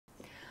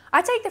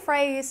I take the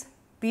phrase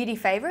beauty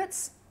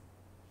favorites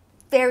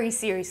very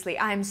seriously.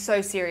 I am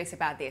so serious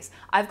about this.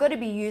 I've got to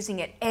be using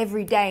it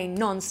every day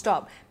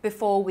non-stop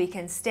before we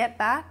can step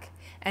back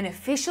and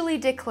officially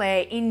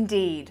declare,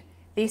 indeed,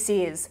 this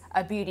is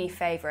a beauty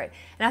favorite.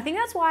 And I think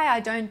that's why I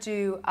don't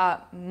do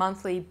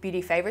monthly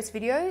beauty favorites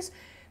videos,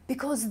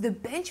 because the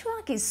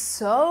benchmark is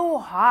so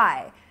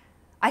high.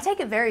 I take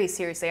it very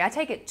seriously. I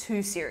take it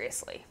too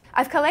seriously.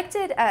 I've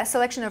collected a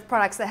selection of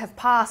products that have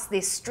passed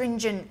this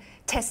stringent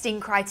testing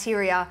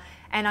criteria,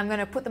 and I'm going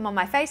to put them on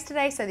my face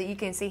today so that you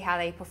can see how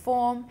they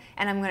perform,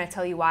 and I'm going to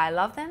tell you why I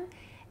love them,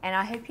 and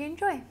I hope you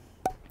enjoy.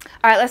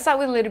 All right, let's start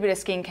with a little bit of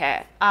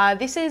skincare.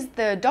 This is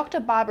the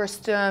Dr. Barbara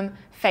Sturm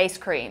face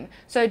cream.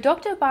 So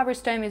Dr. Barbara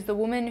Sturm is the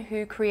woman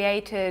who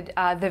created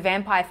the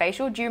vampire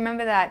facial. Do you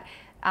remember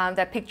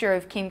that picture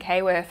of Kim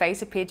K where her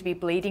face appeared to be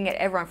bleeding and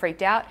everyone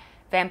freaked out?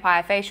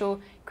 Vampire facial,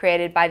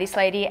 created by this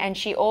lady, and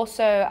she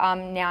also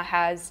now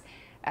has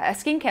a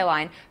skincare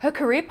line. Her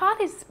career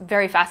path is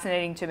very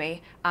fascinating to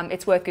me.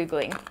 It's worth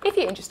Googling if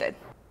you're interested.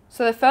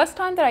 So the first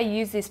time that I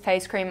used this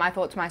face cream, I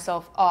thought to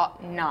myself, oh,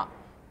 no,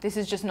 this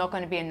is just not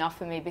going to be enough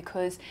for me,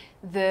 because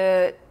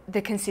the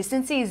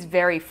consistency is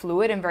very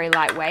fluid and very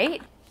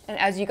lightweight. And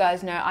as you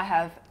guys know, I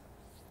have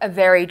a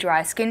very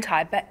dry skin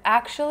type, but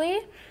actually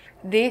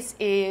this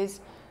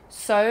is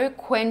so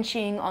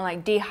quenching on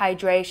like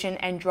dehydration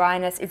and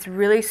dryness. It's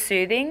really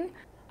soothing.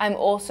 I'm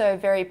also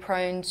very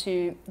prone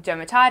to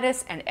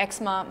dermatitis and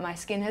eczema. My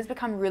skin has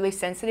become really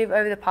sensitive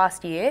over the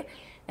past year,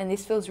 and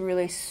this feels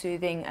really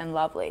soothing and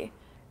lovely.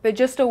 But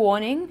just a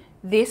warning,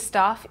 this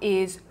stuff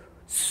is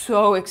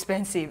so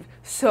expensive,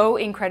 so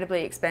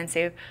incredibly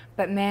expensive,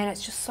 but man,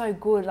 it's just so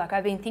good. Like,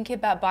 I've been thinking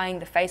about buying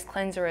the face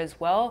cleanser as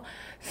well.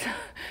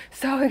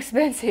 So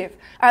expensive.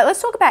 All right,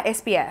 let's talk about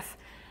SPF.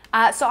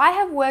 So I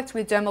have worked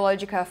with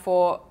Dermalogica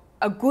for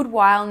a good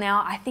while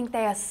now. I think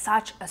they are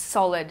such a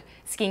solid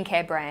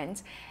skincare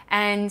brand,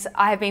 and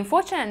I have been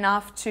fortunate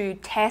enough to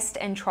test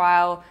and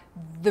trial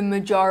the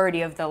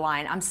majority of the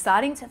line. I'm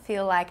starting to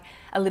feel like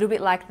a little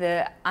bit like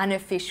the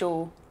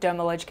unofficial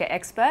Dermalogica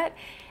expert,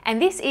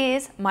 and this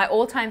is my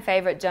all-time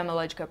favorite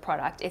Dermalogica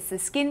product. It's the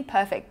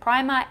Skinperfect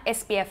Primer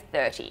SPF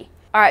 30.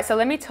 All right, so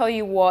let me tell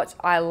you what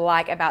I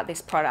like about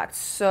this product.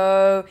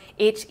 So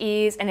it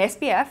is an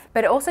SPF,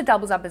 but it also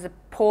doubles up as a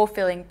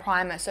pore-filling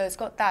primer. So it's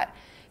got that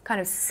kind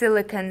of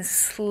silicone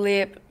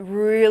slip,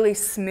 really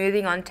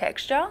smoothing on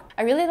texture.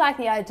 I really like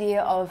the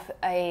idea of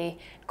a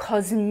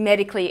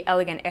cosmetically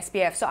elegant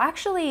SPF. So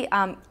actually,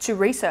 to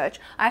research,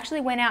 I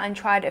actually went out and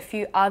tried a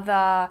few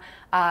other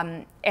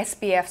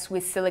SPFs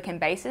with silicone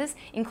bases,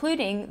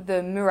 including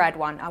the Murad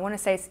one. I want to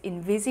say it's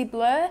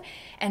Invisiblur,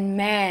 and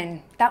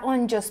man, that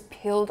one just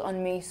peeled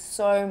on me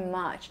so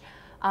much.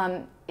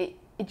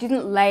 It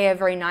didn't layer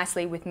very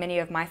nicely with many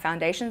of my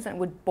foundations and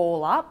would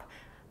ball up.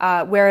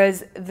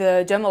 Whereas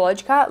the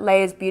Dermalogica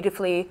layers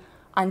beautifully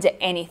under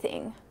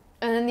anything.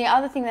 And then the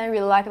other thing that I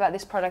really like about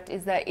this product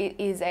is that it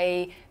is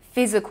a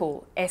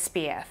physical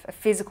SPF, a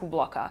physical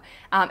blocker.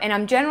 And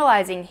I'm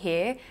generalizing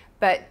here,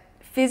 but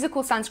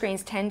physical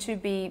sunscreens tend to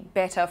be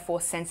better for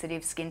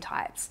sensitive skin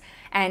types.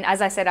 And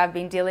as I said, I've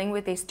been dealing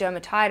with this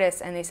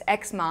dermatitis and this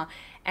eczema,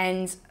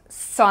 and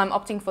so I'm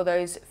opting for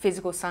those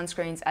physical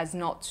sunscreens as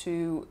not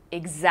to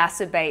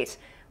exacerbate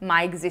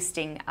my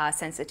existing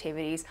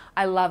sensitivities.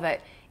 I love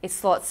it. It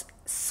slots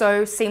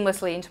so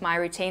seamlessly into my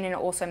routine, and it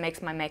also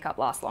makes my makeup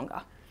last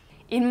longer.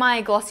 In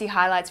my glossy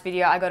highlights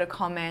video, I got a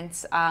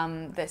comment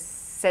that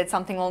said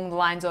something along the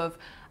lines of,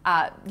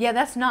 yeah,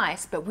 that's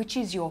nice, but which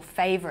is your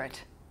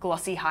favorite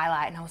glossy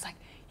highlight? And I was like,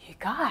 you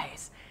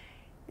guys,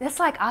 that's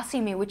like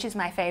asking me which is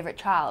my favorite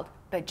child.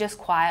 But just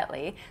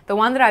quietly, the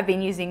one that I've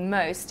been using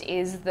most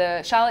is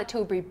the Charlotte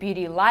Tilbury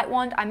Beauty Light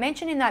Wand. I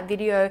mentioned in that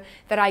video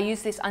that I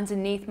use this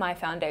underneath my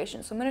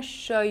foundation, so I'm going to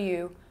show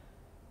you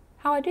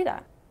how I do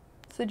that.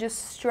 So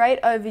just straight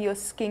over your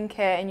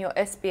skincare and your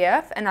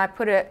SPF, and I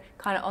put it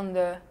kind of on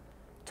the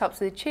tops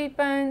of the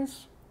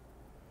cheekbones,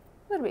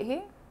 a little bit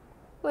here,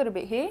 a little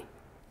bit here.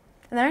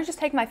 And then I just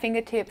take my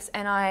fingertips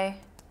and I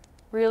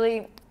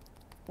really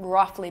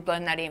roughly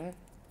blend that in.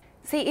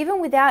 See,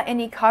 even without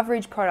any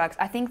coverage products,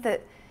 I think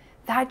that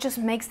just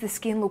makes the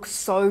skin look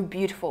so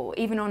beautiful,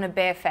 even on a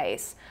bare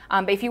face.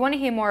 But if you want to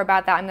hear more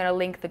about that, I'm going to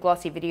link the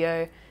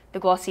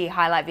glossy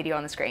highlight video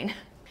on the screen.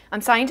 I'm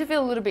starting to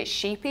feel a little bit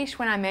sheepish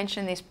when I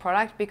mention this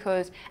product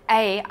because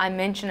A, I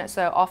mention it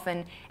so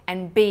often,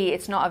 and B,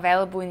 it's not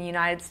available in the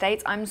United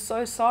States. I'm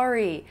so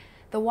sorry.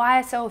 The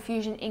YSL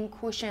Fusion Ink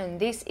Cushion.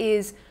 This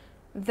is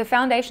the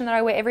foundation that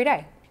I wear every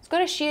day. It's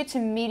got a sheer to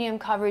medium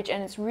coverage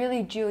and it's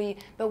really dewy,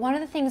 but one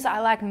of the things I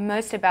like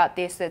most about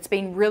this that's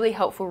been really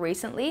helpful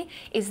recently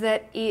is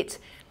that it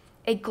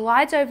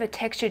glides over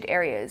textured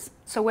areas.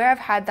 So where I've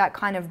had that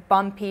kind of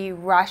bumpy,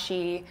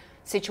 rushy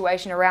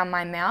situation around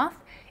my mouth,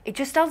 it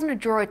just doesn't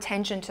draw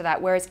attention to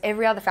that, whereas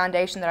every other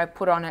foundation that I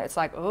put on it, it's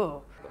like,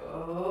 oh.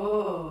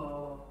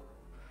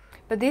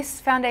 But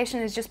this foundation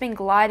has just been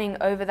gliding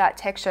over that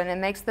texture and it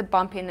makes the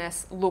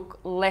bumpiness look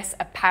less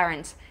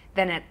apparent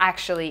than it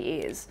actually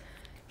is.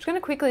 I'm just going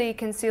to quickly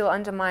conceal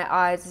under my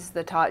eyes. This is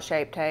the Tarte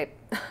Shape Tape.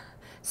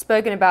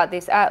 spoken about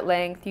this at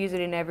length, use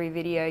it in every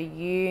video,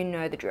 you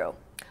know the drill.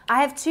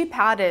 I have two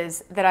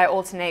powders that I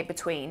alternate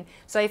between.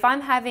 So if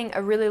I'm having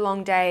a really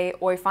long day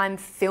or if I'm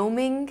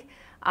filming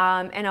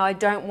and I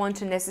don't want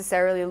to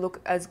necessarily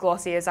look as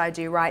glossy as I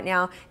do right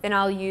now, then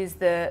I'll use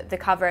the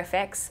Cover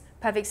FX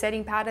Perfect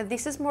Setting Powder.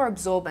 This is more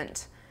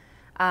absorbent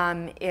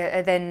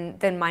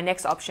than my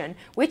next option,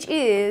 which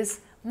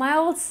is my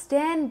old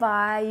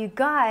standby, you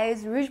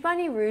guys, Rouge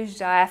Bunny Rouge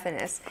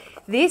Diaphanous.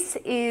 This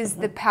is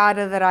the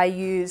powder that I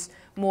use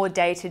more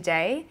day to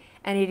day,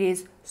 and it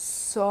is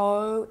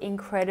so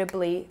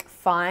incredibly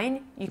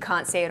fine, you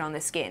can't see it on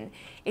the skin.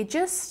 It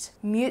just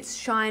mutes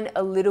shine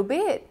a little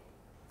bit.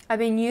 I've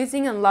been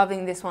using and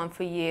loving this one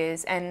for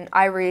years, and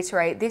I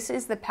reiterate, this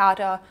is the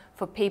powder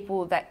for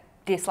people that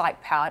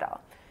dislike powder,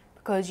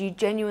 because you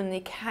genuinely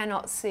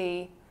cannot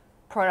see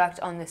product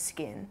on the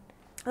skin.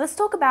 Let's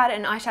talk about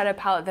an eyeshadow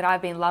palette that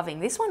I've been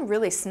loving. This one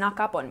really snuck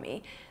up on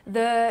me.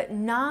 The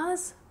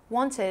NARS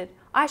Wanted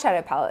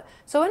eyeshadow palette.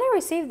 So when I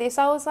received this,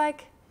 I was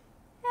like,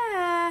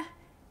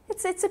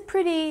 it's a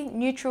pretty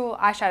neutral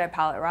eyeshadow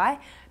palette, right?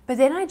 But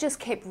then I just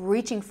kept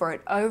reaching for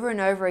it over and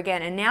over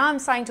again, and now I'm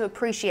starting to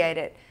appreciate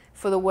it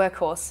for the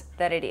workhorse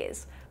that it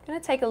is. I'm gonna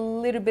take a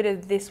little bit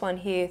of this one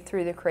here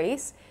through the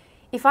crease.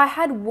 If I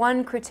had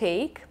one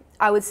critique,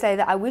 I would say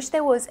that I wish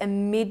there was a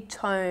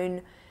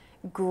mid-tone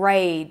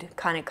grade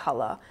kind of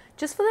color,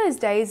 just for those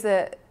days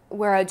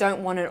where I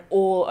don't want an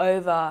all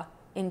over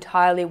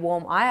entirely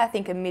warm eye. I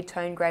think a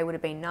mid-tone gray would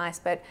have been nice,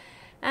 but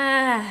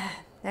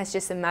that's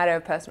just a matter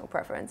of personal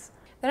preference.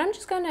 Then I'm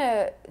just going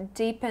to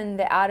deepen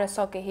the outer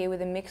socket here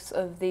with a mix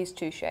of these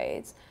two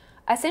shades.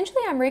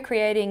 Essentially, I'm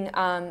recreating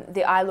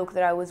the eye look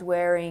that I was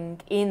wearing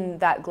in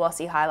that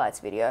glossy highlights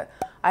video.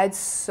 I had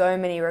so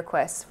many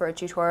requests for a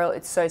tutorial.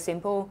 It's so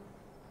simple.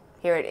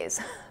 Here it is.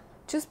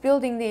 Just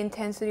building the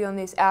intensity on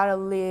this outer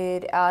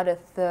lid, outer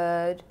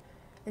third,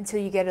 until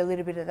you get a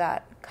little bit of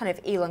that kind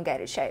of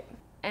elongated shape.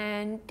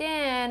 And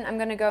then I'm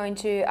going to go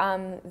into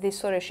this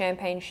sort of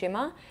champagne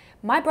shimmer.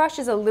 My brush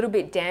is a little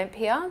bit damp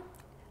here,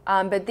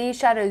 but these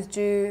shadows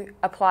do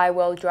apply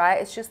well dry.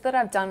 It's just that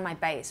I've done my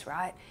base,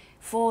 right?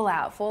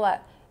 Fallout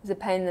is a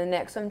pain in the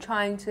neck, so I'm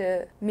trying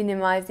to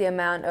minimize the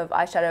amount of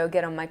eyeshadow I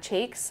get on my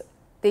cheeks.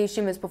 These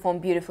shimmers perform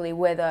beautifully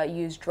whether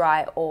used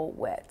dry or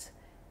wet.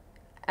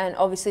 And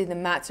obviously the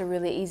mattes are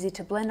really easy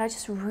to blend. I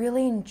just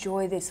really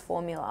enjoy this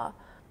formula.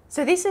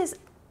 So this is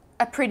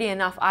a pretty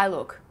enough eye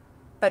look,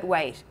 but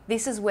wait,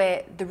 this is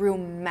where the real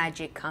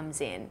magic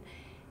comes in.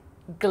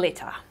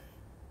 Glitter.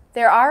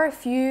 There are a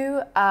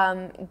few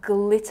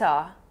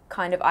glitter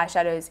kind of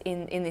eyeshadows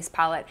in this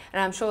palette,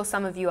 and I'm sure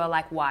some of you are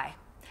like, why?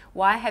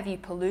 Why have you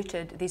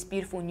polluted this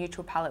beautiful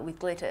neutral palette with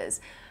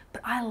glitters?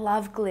 But I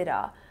love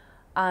glitter.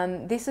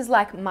 This is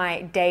like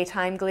my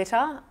daytime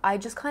glitter. I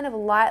just kind of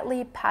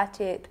lightly pat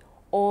it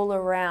all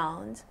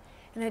around,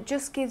 and it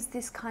just gives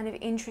this kind of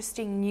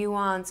interesting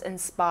nuance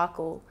and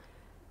sparkle.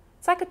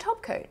 It's like a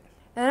top coat.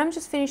 And then I'm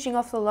just finishing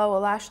off the lower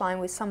lash line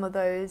with some of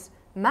those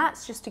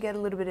mattes just to get a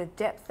little bit of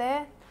depth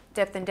there,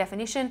 depth and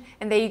definition,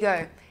 and there you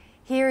go.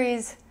 Here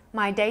is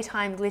my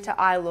daytime glitter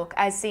eye look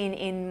as seen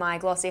in my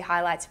glossy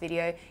highlights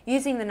video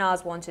using the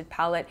NARS Wanted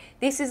palette.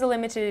 This is a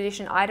limited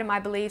edition item, I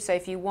believe, so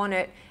if you want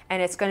it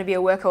and it's going to be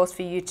a workhorse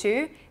for you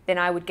too, then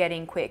I would get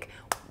in quick.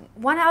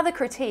 One other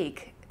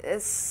critique,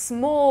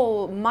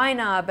 small,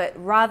 minor, but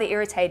rather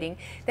irritating.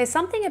 There's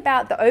something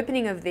about the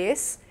opening of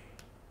this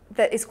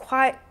that is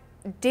quite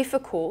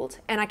difficult,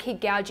 and I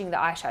keep gouging the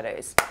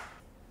eyeshadows.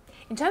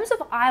 In terms of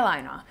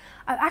eyeliner,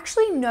 I've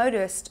actually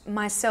noticed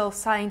myself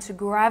starting to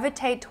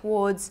gravitate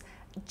towards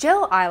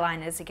gel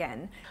eyeliners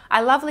again.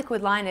 I love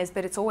liquid liners,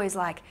 but it's always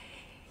like,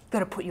 you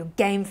gotta put your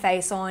game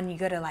face on, you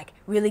gotta like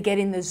really get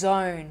in the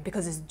zone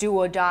because it's do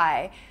or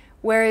die.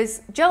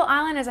 Whereas gel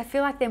eyeliners, I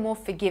feel like they're more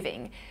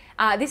forgiving.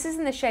 This is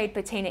in the shade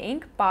Patina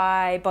Ink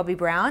by Bobbi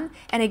Brown.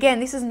 And again,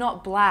 this is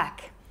not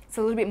black. It's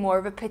a little bit more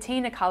of a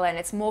patina color, and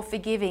it's more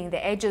forgiving.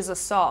 The edges are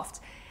soft.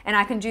 And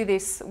I can do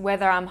this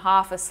whether I'm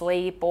half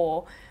asleep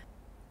or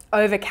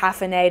over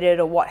caffeinated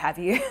or what have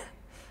you.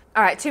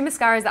 All right, two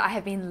mascaras that I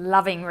have been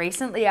loving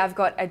recently. I've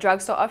got a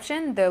drugstore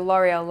option, the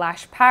L'Oreal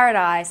Lash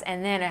Paradise,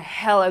 and then a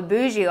hella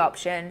bougie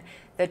option,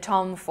 the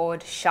Tom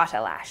Ford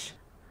Shutter Lash.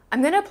 I'm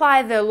going to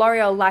apply the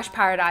L'Oreal Lash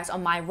Paradise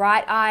on my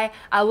right eye.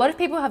 A lot of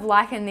people have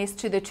likened this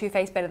to the Too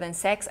Faced Better Than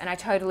Sex, and I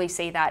totally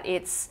see that.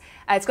 It's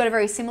got a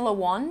very similar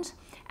wand,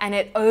 and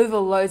it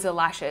overloads the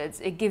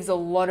lashes. It gives a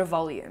lot of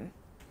volume.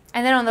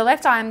 And then on the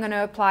left eye, I'm going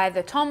to apply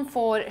the Tom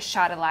Ford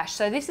Shutter Lash.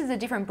 So this is a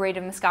different breed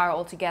of mascara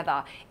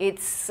altogether.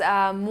 It's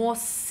more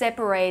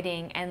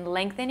separating and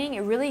lengthening.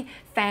 It really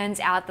fans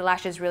out the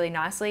lashes really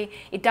nicely.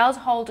 It does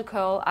hold a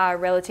curl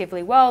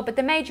relatively well, but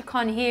the major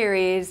con here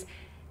is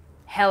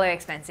hella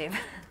expensive.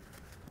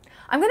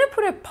 I'm going to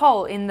put a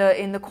poll in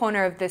the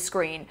corner of the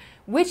screen.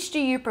 Which do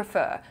you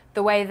prefer?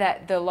 The way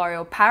that the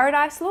L'Oreal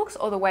Paradise looks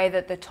or the way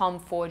that the Tom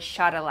Ford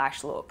Shutter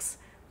Lash looks?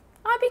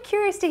 I'd be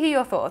curious to hear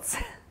your thoughts.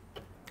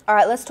 All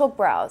right, let's talk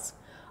brows.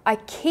 I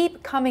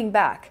keep coming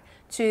back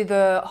to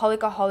the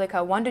Holika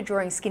Holika Wonder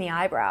Drawing Skinny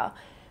Eyebrow,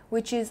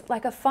 which is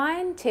like a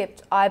fine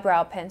tipped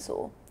eyebrow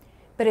pencil.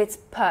 but it's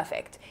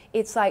perfect.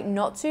 It's like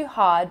not too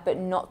hard, but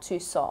not too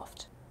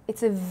soft.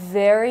 It's a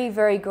very,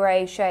 very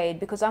gray shade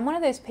because I'm one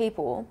of those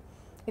people,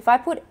 if I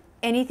put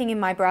anything in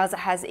my brows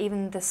that has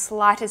even the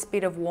slightest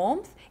bit of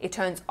warmth, it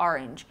turns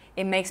orange.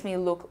 It makes me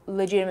look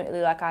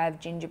legitimately like I have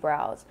ginger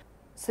brows.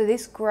 So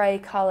this gray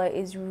color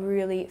is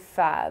really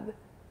fab.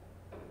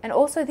 And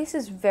also this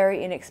is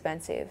very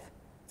inexpensive.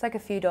 It's like a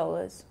few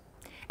dollars.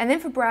 And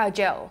then for brow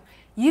gel,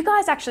 you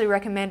guys actually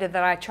recommended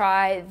that I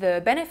try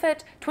the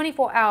Benefit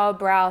 24-Hour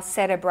Brow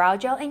Setter Brow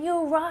Gel, and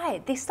you're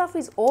right, this stuff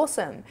is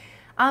awesome.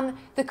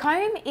 The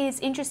comb is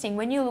interesting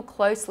when you look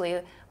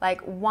closely, like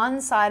one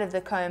side of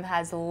the comb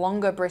has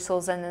longer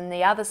bristles and then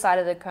the other side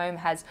of the comb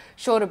has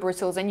shorter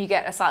bristles, and you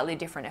get a slightly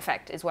different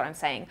effect is what I'm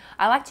saying.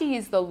 I like to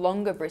use the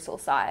longer bristle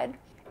side,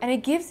 and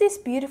it gives this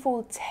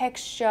beautiful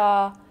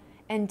texture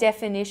and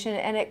definition,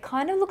 and it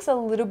kind of looks a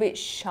little bit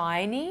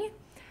shiny,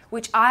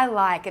 which I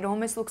like. It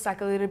almost looks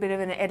like a little bit of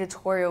an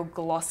editorial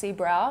glossy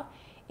brow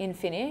in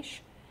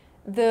finish.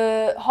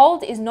 The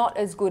hold is not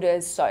as good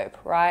as soap,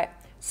 right?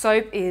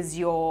 Soap is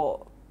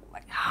your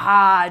like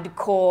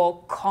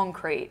hardcore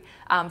concrete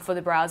for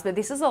the brows, but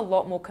this is a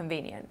lot more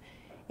convenient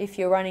if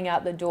you're running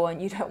out the door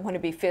and you don't want to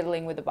be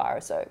fiddling with a bar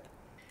of soap.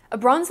 A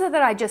bronzer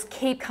that I just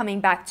keep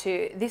coming back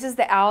to, this is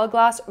the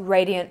Hourglass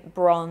Radiant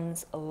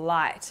Bronze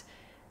Light.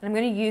 And I'm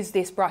going to use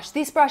this brush.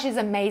 This brush is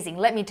amazing.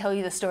 Let me tell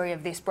you the story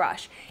of this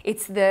brush.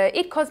 It's the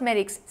IT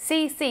Cosmetics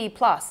CC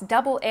Plus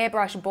Double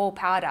Airbrush Ball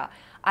Powder.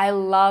 I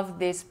love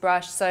this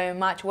brush so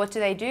much. What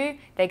do?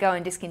 They go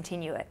and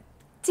discontinue it.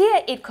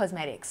 Dear IT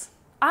Cosmetics,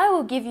 I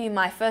will give you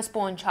my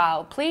firstborn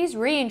child. Please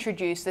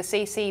reintroduce the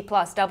CC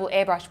Plus Double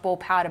Airbrush Ball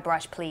Powder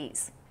brush,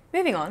 please.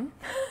 Moving on.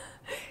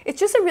 It's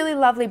just a really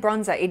lovely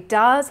bronzer. It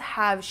does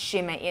have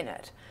shimmer in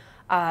it.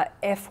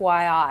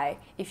 FYI,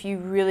 if you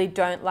really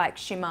don't like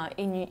shimmer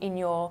in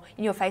your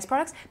face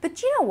products.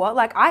 But you know what?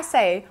 Like I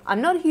say, I'm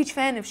not a huge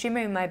fan of shimmer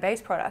in my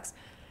base products,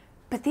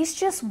 but this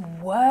just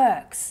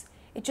works.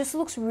 It just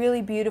looks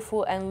really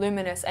beautiful and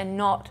luminous and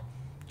not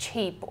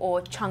cheap or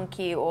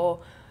chunky or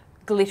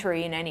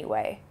glittery in any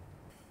way.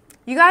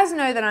 You guys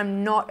know that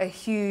I'm not a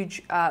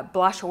huge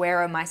blush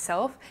wearer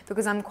myself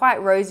because I'm quite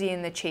rosy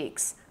in the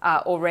cheeks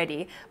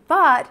already.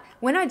 But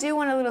when I do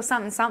want a little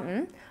something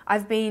something,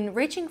 I've been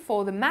reaching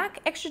for the MAC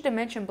Extra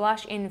Dimension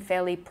Blush in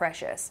Fairly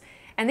Precious.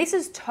 And this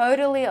is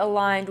totally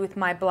aligned with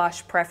my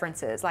blush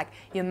preferences, like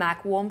your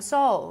MAC Warm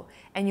Soul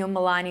and your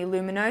Milani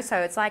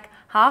Luminoso. It's like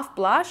half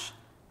blush,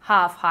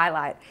 half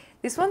highlight.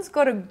 This one's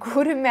got a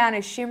good amount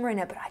of shimmer in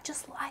it, but I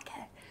just like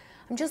it.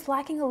 I'm just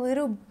liking a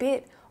little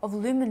bit of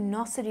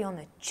luminosity on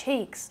the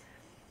cheeks.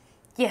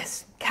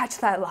 Yes, catch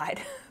that light.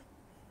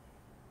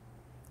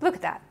 Look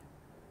at that.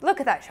 Look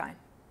at that shine.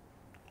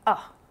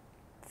 Oh,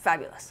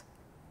 fabulous.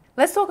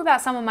 Let's talk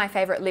about some of my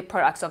favorite lip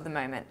products of the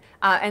moment.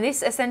 And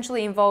this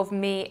essentially involved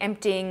me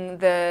emptying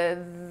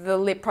the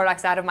lip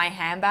products out of my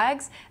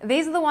handbags.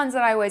 These are the ones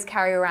that I always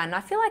carry around. And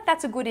I feel like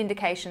that's a good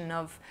indication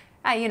of,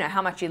 you know,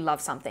 how much you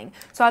love something.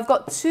 So I've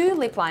got two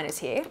lip liners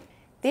here.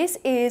 This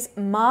is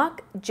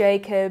Marc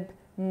Jacob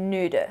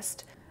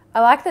Nudist.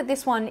 I like that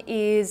this one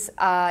is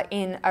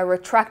in a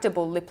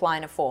retractable lip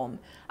liner form.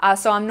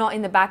 So I'm not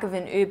in the back of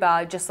an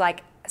Uber just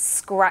like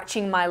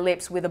scratching my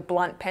lips with a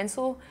blunt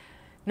pencil.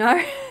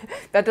 No,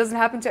 that doesn't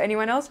happen to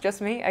anyone else,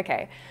 just me?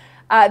 Okay.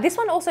 This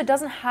one also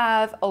doesn't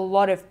have a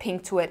lot of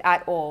pink to it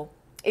at all.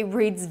 It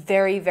reads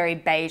very, very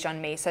beige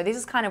on me. So this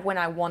is kind of when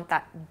I want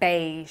that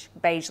beige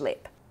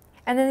lip.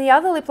 And then the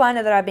other lip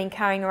liner that I've been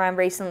carrying around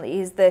recently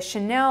is the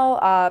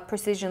Chanel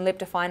Precision Lip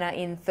Definer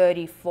in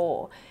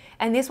 34.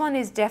 And this one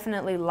is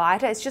definitely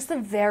lighter. It's just a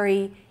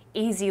very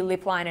easy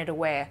lip liner to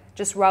wear.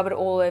 Just rub it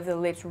all over the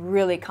lips.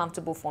 Really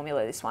comfortable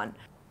formula, this one.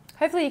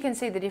 Hopefully you can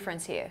see the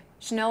difference here.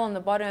 Chanel on the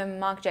bottom,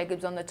 Marc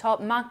Jacobs on the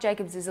top. Marc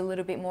Jacobs is a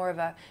little bit more of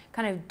a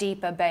kind of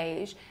deeper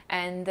beige,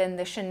 and then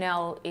the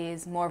Chanel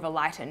is more of a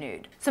lighter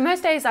nude. So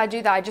most days I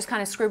do that, I just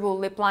kind of scribble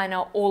lip liner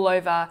all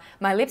over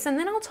my lips, and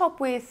then I'll top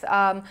with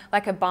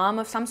like a balm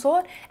of some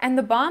sort. And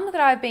the balm that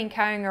I've been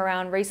carrying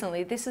around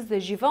recently, this is the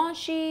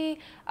Givenchy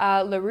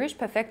Le Rouge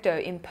Perfecto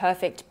in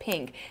Perfect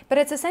Pink. But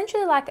it's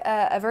essentially like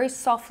a very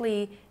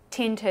softly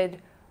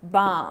tinted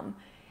balm.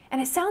 And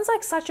it sounds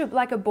like such a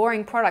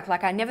boring product.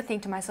 Like I never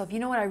think to myself, you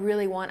know what I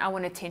really want? I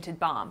want a tinted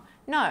balm.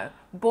 No,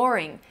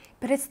 boring.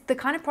 But it's the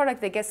kind of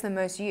product that gets the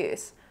most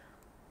use.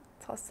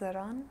 Toss that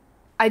on.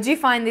 I do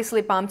find this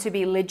lip balm to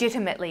be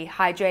legitimately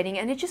hydrating,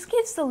 and it just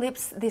gives the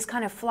lips this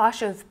kind of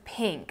flush of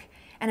pink,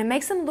 and it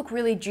makes them look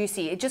really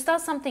juicy. It just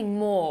does something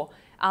more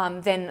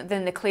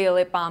than the clear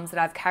lip balms that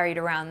I've carried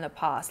around in the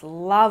past.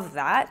 Love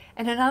that.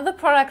 And another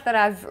product that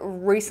I've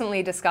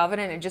recently discovered,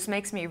 and it just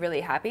makes me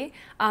really happy,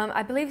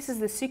 I believe this is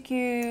the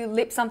Suku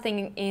Lip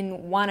Something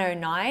in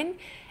 109,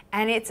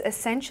 and it's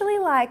essentially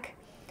like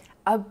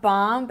a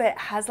balm, but it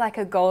has like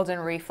a golden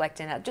reflect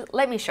in it. Just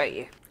let me show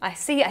you. I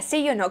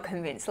see you're not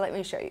convinced. Let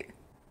me show you.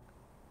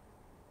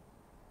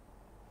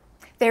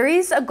 There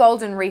is a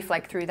golden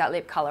reflect through that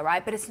lip color,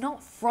 right? But it's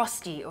not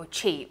frosty or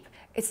cheap.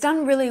 It's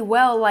done really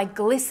well, like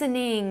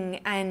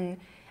glistening and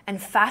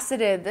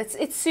faceted. It's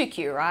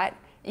Suku, right?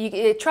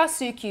 It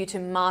trusts you to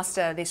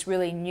master this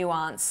really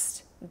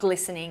nuanced,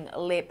 glistening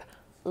lip.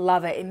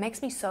 Love it. It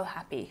makes me so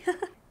happy.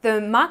 The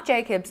Marc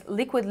Jacobs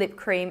Liquid Lip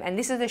Cream, and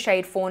this is the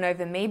shade Fawn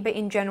Over Me, but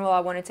in general I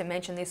wanted to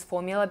mention this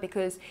formula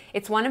because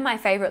it's one of my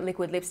favorite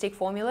liquid lipstick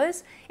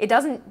formulas. It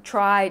doesn't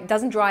dry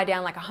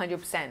down like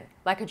 100%,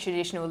 like a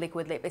traditional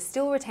liquid lip. It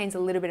still retains a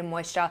little bit of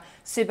moisture,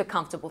 super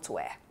comfortable to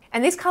wear.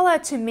 And this color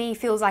to me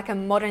feels like a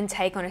modern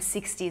take on a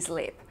 60s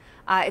lip.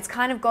 It's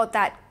kind of got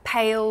that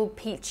pale,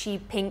 peachy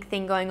pink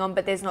thing going on,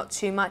 but there's not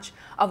too much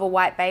of a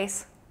white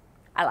base.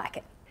 I like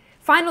it.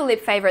 Final lip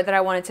favorite that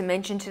I wanted to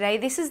mention today,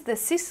 this is the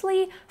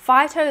Sisley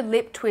Phyto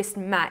Lip Twist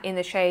Matte in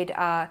the shade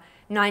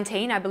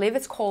 19. I believe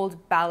it's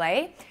called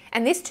Ballet.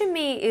 And this to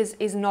me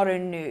is not a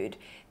nude.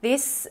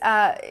 This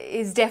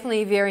is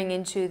definitely veering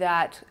into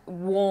that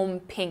warm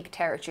pink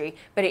territory,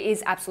 but it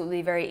is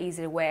absolutely very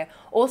easy to wear.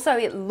 Also,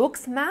 it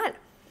looks matte,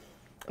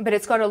 but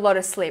it's got a lot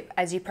of slip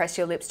as you press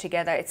your lips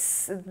together.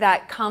 It's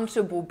that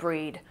comfortable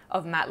breed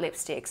of matte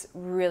lipsticks.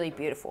 Really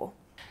beautiful.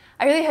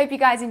 I really hope you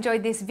guys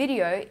enjoyed this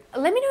video.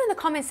 Let me know in the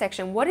comment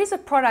section, what is a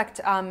product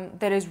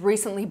that has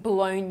recently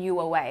blown you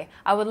away?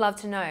 I would love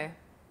to know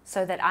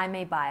so that I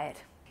may buy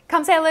it.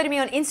 Come say hello to me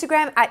on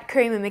Instagram at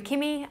Karima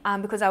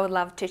McKimmie because I would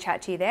love to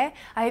chat to you there.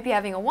 I hope you're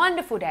having a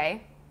wonderful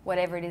day,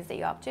 whatever it is that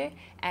you're up to,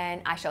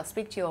 and I shall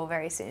speak to you all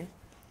very soon.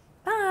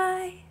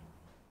 Bye.